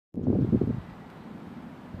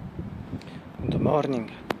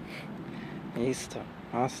morning, misto,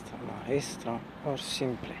 pasta, maestro, or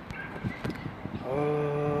simply.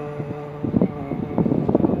 Or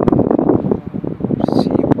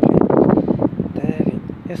simply. David,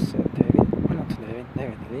 yes, David, why not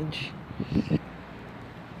David Lynch.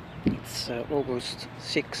 It's August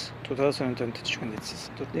 6, 2022, and it's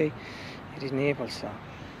today. It is Naples.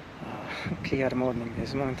 Clear morning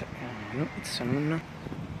this moment. No, it's noon.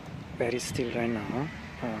 Very still right now.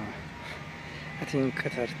 I think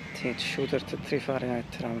 32, 33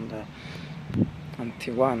 Fahrenheit, around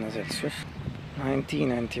 91 Celsius.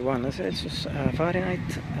 91 Celsius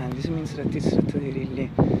Fahrenheit, and this means that it's really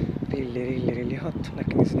hot, like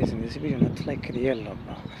in this days in this video, not like the yellow.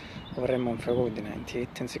 Vorremmo go the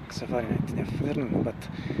 98 and 6 Fahrenheit in the afternoon, but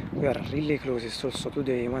we are really close also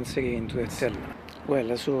today once again to the cell.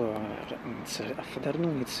 Well, so it's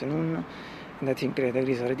afternoon, it's noon, and I think the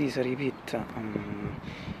degrees are this repeat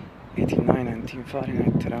 89, 19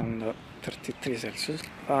 Fahrenheit, around 33 Celsius.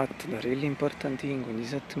 But the really important thing in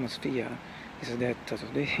this atmosphere is that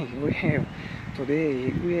today we have those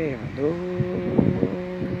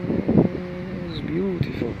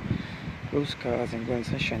beautiful blue skies and golden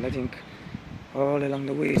sunshine. I think all along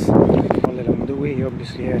the way,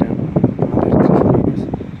 obviously here another 4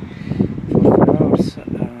 hours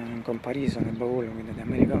in comparison above all with the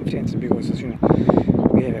American friends, because as you know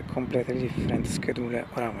we have a completely different schedule or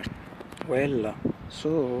hours. Well,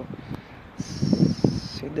 so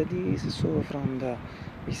said this, so from the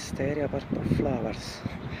Wisteria purple flowers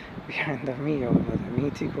behind me of the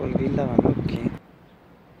mythical Villa Vannucchi.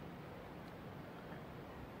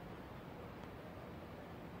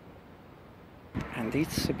 And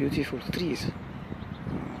it's beautiful trees.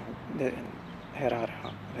 There are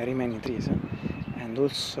very many trees, and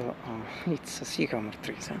also it's sycamore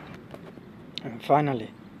trees. And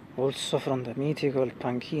finally, also from the mythical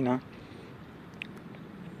Panchina,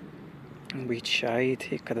 in which I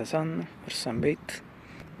take the sun for sunbathe.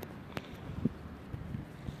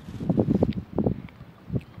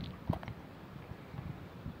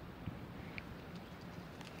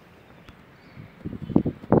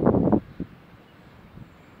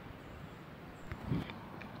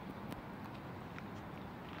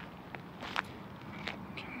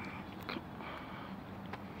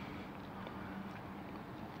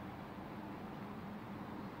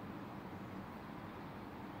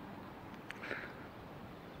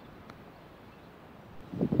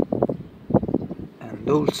 And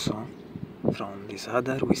also from this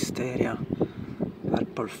other Wisteria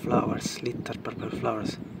purple flowers, little purple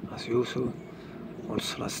flowers, as usual,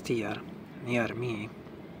 also last year near me.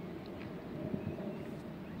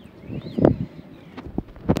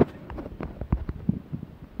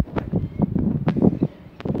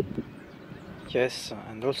 Yes,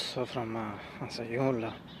 and also from as you all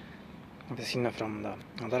have seen from the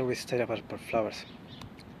other Wisteria purple flowers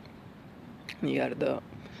near the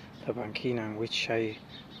Panchina in which I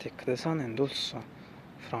take the sun, and also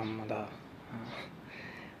from the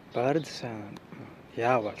birds and the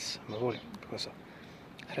owls, because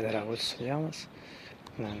there are also the owls.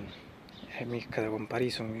 Then I make the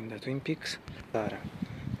comparison with the Twin Peaks. The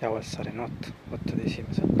owls are not what they seem,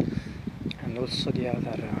 and also the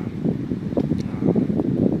other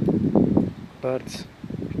birds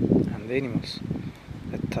and animals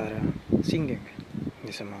that are singing in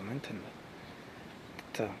this moment, and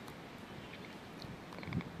that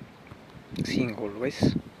sing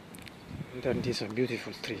always. There are these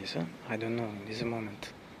beautiful trees. I don't know in this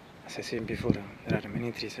moment, as I said before, there are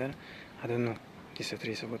many trees here. I don't know these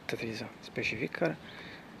trees, what trees specific are.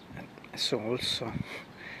 And so also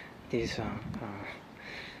these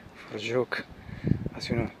for joke, as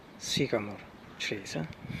you know, sycamore trees.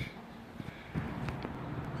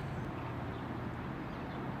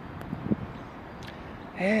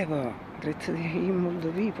 But great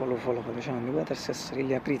old people follow the channel. The weather is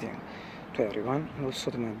really greeting to everyone, and also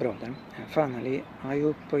to my brother. And finally, I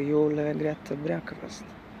hope you all have a great breakfast.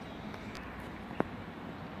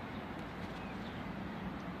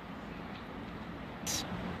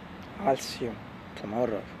 I'll see you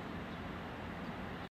tomorrow.